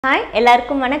Hi,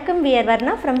 எல்லாருக்கும் வணக்கம். We are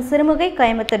Varnaa from Sirumugai,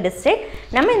 Coimbatore district.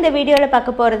 நம்ம இந்த வீடியோல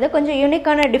பார்க்க போறது கொஞ்சம்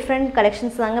யூனிக்கான டிஃபரண்ட்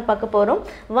கலெக்ஷன்ஸ் தாங்க பார்க்க போறோம்.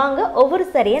 வாங்க ஒவ்வொரு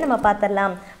சாரியை நம்ம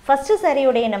பார்த்தறலாம். ஃபர்ஸ்ட்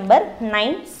சாரியோட நம்பர்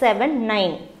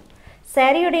 979.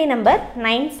 சாரியோட நம்பர்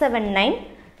 979.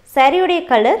 சாரியோட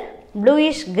colour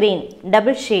bluish green,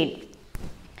 double shade.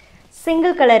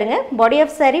 Single கலருங்க. Body of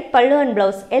saree, pallu and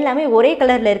blouse எல்லாமே ஒரே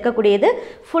கலர்ல இருக்கக்கூடியது.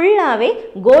 ஃபுல்லாவே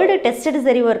கோல்ட் டெஸ்டட்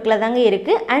saree workல தாங்க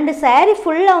இருக்கு. and saree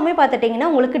ஃபுல்லாவுமே பார்த்துட்டீங்கன்னா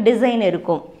உங்களுக்கு டிசைன்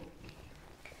இருக்கும்.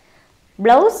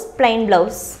 Blouse plain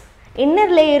blouse. Inner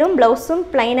layerும் blouseும்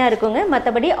plain-ஆ இருக்குங்க.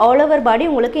 மத்தபடி all over body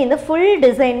உங்களுக்கு இந்த full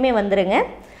டிசைனுமே வந்துருங்க.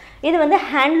 இது வந்து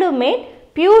handloom made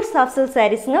pure soft silk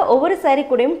sareesங்க. ஒவ்வொரு saree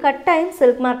கூடயும் கட்டாயம்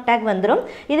silk mark tag வந்துரும்.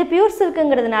 இது pure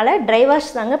silkங்கிறதுனால dry wash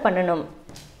தாங்க பண்ணனும்.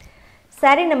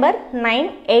 Saree number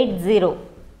 980.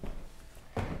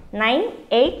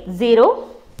 980.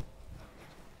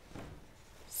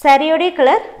 Saree oda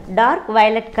color dark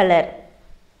violet color.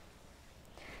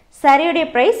 Saree oda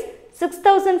price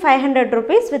 6500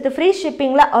 rupees with free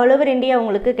shipping la all over India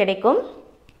உங்களுக்கு கிடைக்கும்.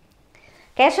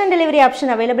 Cash on delivery option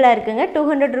available இருக்குங்க.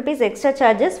 200 rupees extra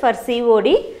charges for COD.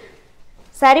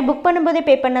 Saree book பண்ணும்போதே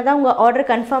பே பண்ணதா உங்க order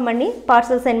confirm பண்ணி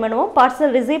parcel send பண்ணுவோம்.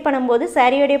 Parcel receive பண்ணும்போது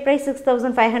சாரியோட பிரைஸ்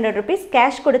 6500 rupees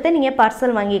கேஷ் கொடுத்து நீங்க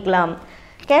பார்சல் வாங்கிக்கலாம்.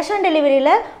 கேஷ் ஆன்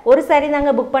டெலிவரியில ஒரு சாரி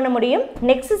தாங்க புக் பண்ண முடியும்.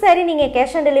 நெக்ஸ்ட் சாரி நீங்க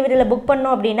கேஷ் ஆன் டெலிவரியில புக்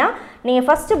பண்ணனும் அப்படினா நீங்க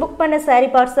ஃபர்ஸ்ட் புக் பண்ண சாரி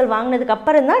பார்சல் வாங்குனதுக்கு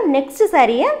அப்புறம் தான் நெக்ஸ்ட்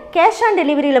சாரியை கேஷ் ஆன்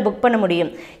டெலிவரியில புக் பண்ண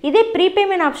முடியும். இதே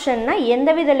ப்ரீபேமென்ட் ஆப்ஷன்னா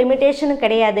எந்தவித லிமிட்டேஷனும்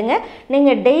கிடையாதுங்க.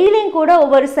 நீங்க டெய்லியும் கூட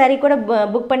ஒவ்வொரு சாரி கூட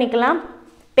புக் பண்ணிக்கலாம்.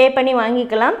 பே பண்ணி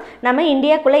வாங்கிக்கலாம். நம்ம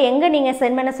இந்தியாக்குள்ள எங்க நீங்க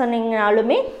சென்ட் பண்ண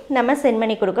சொன்னீங்கனாலுமே நம்ம சென்ட்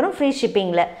பண்ணி கொடுக்கிறோம் ஃப்ரீ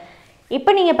ஷிப்பிங்ல. இப்போ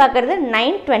நீங்க பார்க்கிறது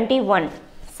 921.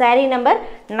 saree number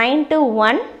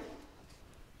 921.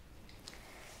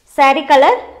 saree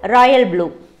color royal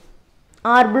blue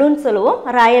or blue ன்னு சொல்லுவோம்.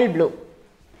 royal blue.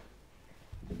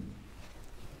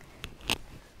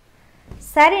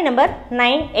 saree number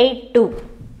 982.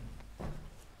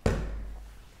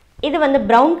 இது வந்து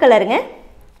brown கலருங்க.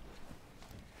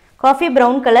 Coffee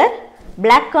brown color,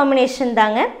 black combination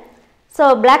தாங்க. So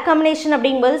black combination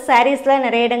அப்படிங்கும்போது sareesல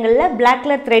நிறைய இடங்கள்ல black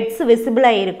color threads visible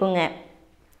ஆ இருக்குங்க.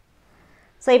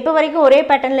 So இப்போ வரைக்கும் ஒரே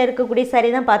பேட்டர்ன்ல இருக்கக்கூடிய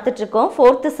saree தான் பார்த்துட்டு இருக்கோம்.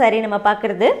 fourth saree நம்ம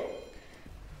பார்க்கிறது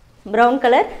brown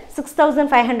color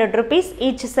 6500 rupees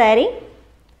each saree.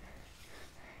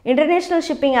 International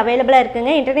shipping available ஆ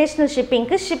இருக்குங்க. International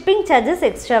shippingக்கு shipping charges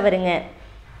extra வருங்க.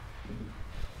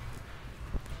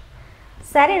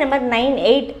 saree number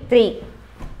 983.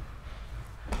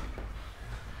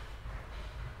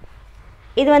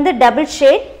 இது வந்து double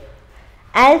shade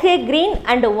algae green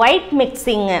and white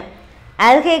mixing.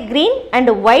 algae green and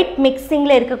white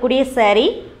mixingல இருக்கக்கூடிய saree.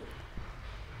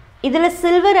 இதுல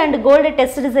silver and gold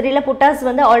tested sareeல புட்டாஸ்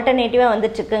வந்து ஆல்டர்னேட்டிவா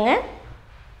வந்துட்டு இருக்குங்க.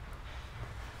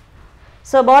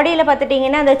 சோ பாடியில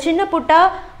பார்த்துட்டீங்கன்னா அந்த சின்ன புட்டா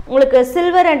உங்களுக்கு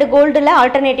silver and goldல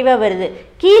ஆல்டர்னேட்டிவா வருது.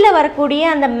 கீழ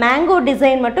வரக்கூடிய அந்த மேங்கோ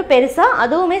டிசைன் மட்டும் பெருசா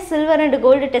அதுவுமே silver and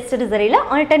gold tested sareeல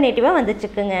ஆல்டர்னேட்டிவா வந்துட்டு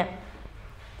இருக்குங்க.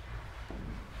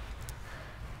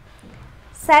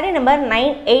 saree number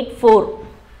 984.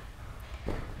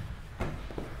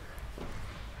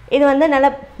 இது வந்து நல்ல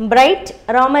bright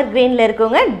ராமர் greenல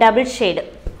இருக்குங்க. double shade,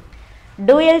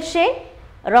 dual shade,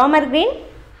 Ramar green,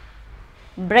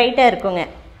 bright-ஆ இருக்குங்க.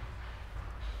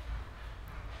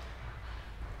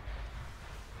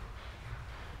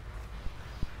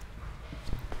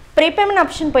 prepayment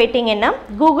option போய்ட்டீங்கன்னா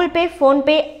Google Pay, Phone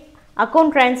Pay,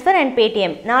 account transfer and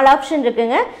Paytm 4 option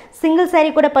இருக்குங்க. சிங்கிள்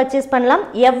saree கூட பர்ச்சேஸ் பண்ணலாம்.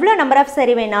 எவ்வளோ நம்பர் ஆஃப்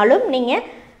saree வேணாலும் நீங்கள்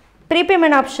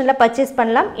ப்ரீபேமெண்ட் ஆப்ஷனில் பர்ச்சேஸ்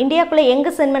பண்ணலாம். இந்தியாவுக்குள்ளே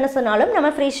எங்கே சென்ட் பண்ண சொன்னாலும் நம்ம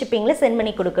ஃப்ரீ ஷிப்பிங்கில் சென்ட்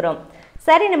பண்ணி கொடுக்குறோம்.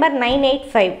 saree number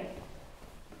 985.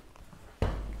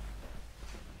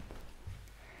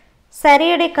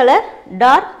 சாரியோட கலர்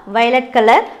டார்க் வயலட்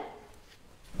கலர்.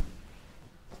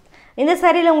 இந்த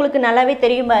சாரியில் உங்களுக்கு நல்லாவே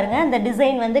தெரியும் பாருங்க. அந்த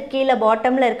டிசைன் வந்து கீழே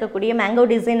பாட்டமில் இருக்கக்கூடிய மேங்கோ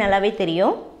டிசைன் நல்லாவே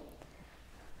தெரியும்.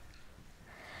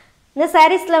 இந்த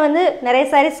சாரீஸ்ல வந்து நிறைய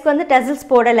சாரீஸ்க்கு வந்து டசல்ஸ்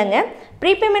போடலங்க.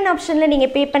 ப்ரீபேமெண்ட் ஆப்ஷன்ல நீங்க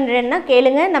பே பண்றேன்னா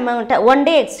கேளுங்க. நம்ம 1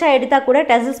 டே எக்ஸ்ட்ரா எடுத்தா கூட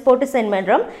டசல்ஸ் போட்டு சென்ட்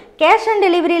பண்றோம். கேஷ் ஆன்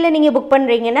டெலிவரியில நீங்க புக்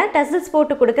பண்றீங்கன்னா டசல்ஸ்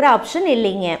போட்டு கொடுக்கிற ஆப்ஷன்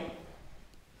இல்லைங்க.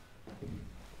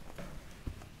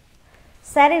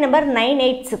 saree number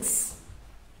 986.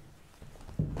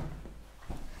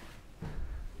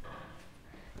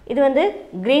 இது வந்து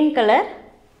green color.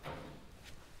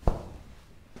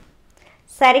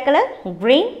 saree color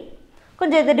green.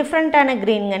 கொஞ்சம் இது டிஃப்ரெண்ட்டான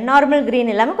க்ரீனுங்க. நார்மல் க்ரீன்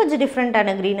இல்லாமல் கொஞ்சம்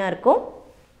டிஃப்ரெண்ட்டான க்ரீனாக இருக்கும்.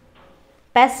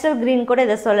 பேஸ்டல் க்ரீன் கூட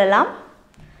இதை சொல்லலாம்.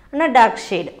 ஆனால் டார்க்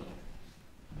ஷேடு.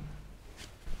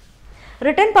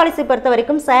 ரிட்டர்ன் பாலிசி பொறுத்த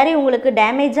வரைக்கும் saree உங்களுக்கு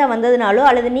டேமேஜா வந்ததுனாலோ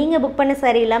அல்லது நீங்க புக் பண்ண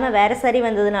saree இல்லாம வேற saree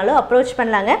வந்ததுனாலோ அப்ரோச்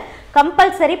பண்ணலாங்க.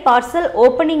 கம்பல்சரி பார்சல்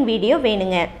ஓபனிங் வீடியோ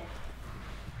வேணுங்க.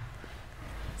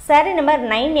 saree number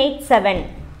 987.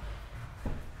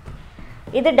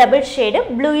 இது double shade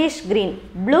bluish green,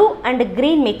 blue and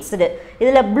green mixed.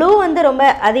 இதில் blue வந்து ரொம்ப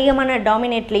அதிகமான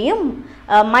டாமினேட்லேயும்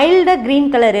மைல்டாக green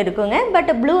கலர் இருக்குங்க.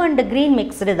 But blue and green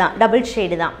mixed தான், டபுள்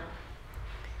ஷேடு தான்.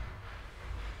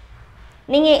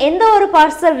 நீங்கள் எந்த ஒரு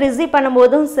பார்சல் ரிசீவ்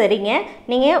பண்ணும்போதும் சரிங்க,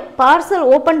 நீங்கள் பார்சல்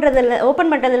ஓப்பன்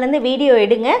பண்ணுறதுலேருந்து வீடியோ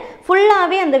எடுங்க.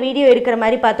 ஃபுல்லாகவே அந்த வீடியோ எடுக்கிற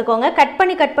மாதிரி பார்த்துக்கோங்க.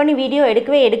 கட் பண்ணி வீடியோ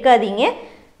எடுக்காதீங்க.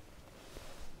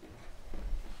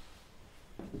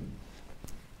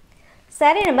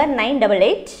 saree number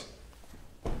 988.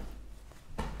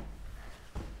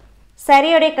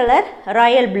 சாரியோட கலர்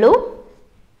ராயல் ப்ளூ.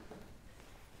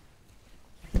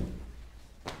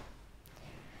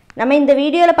 நம்ம இந்த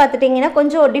வீடியோவில் பார்த்துட்டிங்கன்னா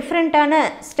கொஞ்சம் டிஃப்ரெண்ட்டான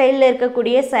ஸ்டைலில்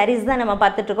இருக்கக்கூடிய சாரீஸ் தான் நம்ம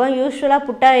பார்த்துட்ருக்கோம். யூஸ்வலாக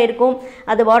புட்டாக இருக்கும்,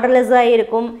 அது பார்டர்லெஸ்ஸாக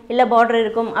இருக்கும், இல்லை பார்டர்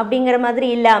இருக்கும் அப்படிங்கிற மாதிரி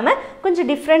இல்லாமல்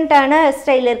கொஞ்சம் டிஃப்ரெண்ட்டான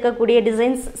ஸ்டைலில் இருக்கக்கூடிய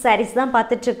டிசைன்ஸ் சாரீஸ் தான்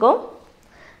பார்த்துட்ருக்கோம்.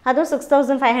 அதுவும்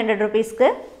 6500 rupeesக்கு.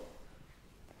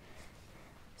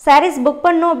 சாரீஸ் புக்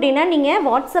பண்ணணும் அப்படின்னா நீங்கள்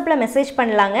வாட்ஸ்அப்பில் மெசேஜ்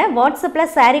பண்ணலாங்க.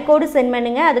 வாட்ஸ்அப்பில் சாரீ கோடு சென்ட்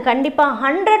பண்ணுங்கள். அது கண்டிப்பாக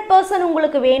 100%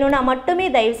 உங்களுக்கு வேணும்னா மட்டுமே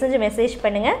தயவு செஞ்சு மெசேஜ்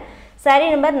பண்ணுங்கள். சாரீ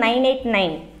நம்பர்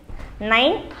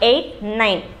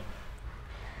 989.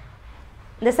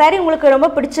 இந்த சாரீ உங்களுக்கு ரொம்ப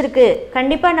பிடிச்சிருக்கு,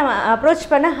 கண்டிப்பாக நம்ம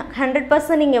அப்ரோச் பண்ண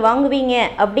 100% நீங்கள் வாங்குவீங்க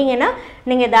அப்படிங்கன்னா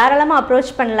நீங்கள் தாராளமாக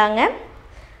அப்ரோச் பண்ணலாங்க.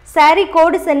 சாரீ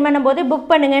கோடு சென்ட் பண்ணும்போது புக்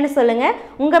பண்ணுங்கன்னு சொல்லுங்கள்.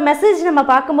 உங்கள் மெசேஜ் நம்ம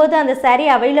பார்க்கும்போது அந்த சாரீ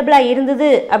அவைலபிளாக இருந்தது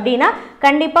அப்படின்னா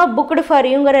கண்டிப்பாக புக்டு ஃபார்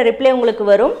யூங்கிற ரிப்ளை உங்களுக்கு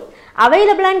வரும்.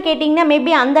 அவைலபிளான்னு கேட்டிங்கன்னா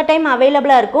மேபி அந்த டைம்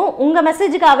அவைலபிளாக இருக்கும். உங்கள்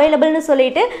மெசேஜுக்கு அவைலபிள்னு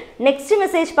சொல்லிவிட்டு நெக்ஸ்ட்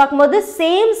மெசேஜ் பார்க்கும்போது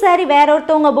சேம் சாரீ வேற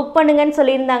ஒருத்தவங்க புக் பண்ணுங்கன்னு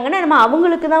சொல்லியிருந்தாங்கன்னா நம்ம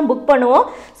அவங்களுக்கு தான் புக் பண்ணுவோம்.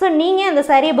 ஸோ நீங்கள் அந்த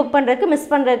சாரியை புக் பண்ணுறதுக்கு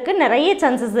மிஸ் பண்ணுறதுக்கு நிறைய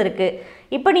சான்சஸ் இருக்குது.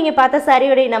 இப்போ நீங்கள் பார்த்த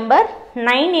சாரியோடைய number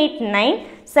 989.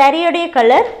 சாரியோடைய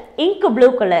colour ink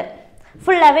blue colour,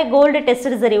 ஃபுல்லாகவே கோல்டு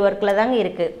டெஸ்டட் சரி ஒர்க்கில் தாங்க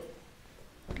இருக்குது.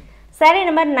 Sari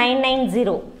number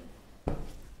 990.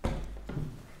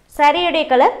 சாரியோடைய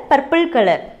colour purple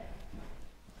colour,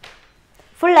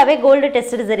 ஃபுல்லாகவே கோல்டு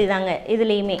டெஸ்டட் சரி தாங்க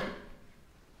இதுலேயுமே.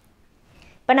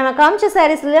 இப்போ நம்ம காமிச்ச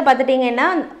சாரீஸில் பார்த்துட்டிங்கன்னா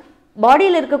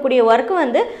பாடியில் இருக்கக்கூடிய ஒர்க்கு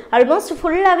வந்து ஆல்மோஸ்ட்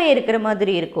ஃபுல்லாகவே இருக்கிற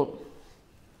மாதிரி இருக்கும்.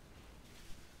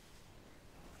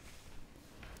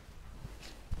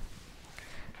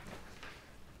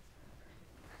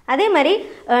 அதே மாதிரி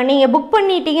நீங்கள் புக்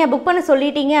பண்ண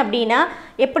சொல்லிட்டீங்க அப்படின்னா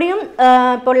எப்படியும்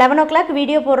இப்போ 11 o'clock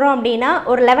வீடியோ போடுறோம் அப்படின்னா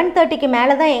ஒரு 11:30க்கு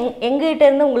மேலே தான் எங்ககிட்ட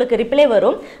இருந்து உங்களுக்கு ரிப்ளை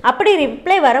வரும். அப்படி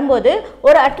ரிப்ளை வரும்போது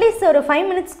ஒரு அட்லீஸ்ட் ஒரு 5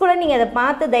 minutes கூட நீங்கள் அதை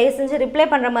பார்த்து தயவு செஞ்சு ரிப்ளை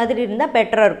பண்ணுற மாதிரி இருந்தால்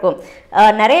பெட்டராக இருக்கும்.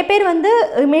 நிறைய பேர் வந்து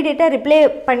இமீடியட்டாக ரிப்ளை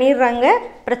பண்ணிடுறாங்க,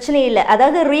 பிரச்சனை இல்லை.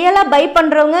 அதாவது ரியலாக பை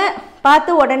பண்ணுறவங்க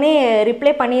பார்த்து உடனே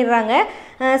ரிப்ளை பண்ணிடுறாங்க.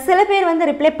 சில பேர் வந்து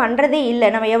ரிப்ளை பண்ணுறதே இல்லை.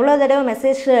 நம்ம எவ்வளோ தடவை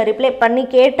மெசேஜ் ரிப்ளை பண்ணி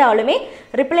கேட்டாலுமே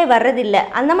ரிப்ளை வர்றதில்லை.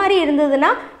 அந்த மாதிரி இருந்ததுன்னா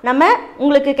நம்ம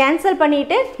உங்களுக்கு கேன்சல்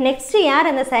பண்ணிவிட்டு நெக்ஸ்ட்டு யார்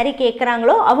அந்த சாரீ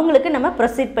கேட்குறாங்களோ அவங்களுக்கு நம்ம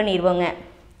ப்ரொசீட் பண்ணிடுவோங்க.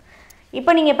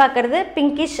 இப்போ நீங்கள் பார்க்குறது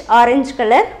பிங்கிஷ் ஆரஞ்சு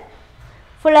கலர்,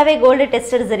 ஃபுல்லாகவே கோல்டு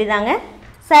டெஸ்டட் சரி தாங்க.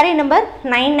 Sari number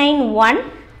 991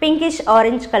 pinkish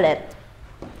orange colour.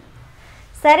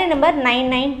 Sari number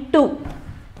 992.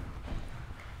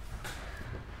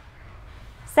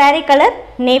 Sari colour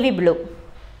navy blue,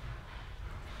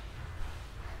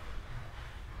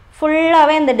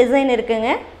 ஃபுல்லாகவே அந்த டிசைன் இருக்குங்க.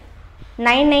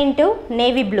 992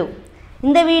 நேவி ப்ளூ.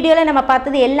 இந்த வீடியோவில் நம்ம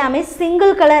பார்த்தது எல்லாமே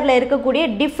சிங்கிள் கலரில் இருக்கக்கூடிய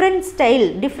different style,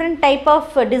 different type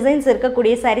of designs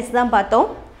இருக்கக்கூடிய சாரீஸ் தான் பார்த்தோம்.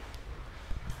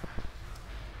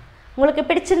 உங்களுக்கு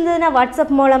பிடிச்சிருந்ததுன்னா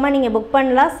வாட்ஸ்அப் மூலமாக நீங்கள் புக்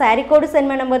பண்ணலாம். சாரீ கோடு சென்ட்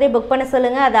பண்ணும்போதே புக் பண்ண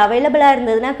சொல்லுங்கள். அது அவைலபிளாக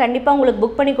இருந்ததுன்னா கண்டிப்பாக உங்களுக்கு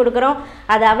புக் பண்ணி கொடுக்குறோம்.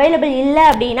 அது அவைலபிள் இல்லை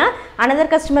அப்படின்னா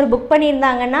அனதர் கஸ்டமர் புக்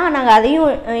பண்ணியிருந்தாங்கன்னா நாங்கள் அதையும்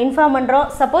இன்ஃபார்ம் பண்ணுறோம்.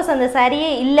 சப்போஸ் அந்த சாரியே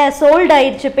இல்லை, சோல்டு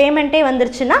ஆயிடுச்சு, பேமெண்ட்டே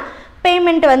வந்துருச்சுன்னா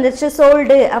பேமெண்ட் வந்துருச்சு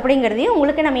சோல்டு அப்படிங்கிறதையும்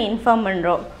உங்களுக்கு நம்ம இன்ஃபார்ம்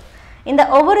பண்ணுறோம். இந்த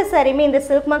ஒவ்வொரு சாரியுமே இந்த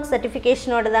சில்க் மார்க்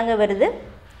சர்டிஃபிகேஷனோடு தாங்க வருது.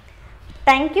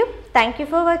 தேங்க்யூ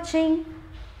ஃபார் வாட்சிங்.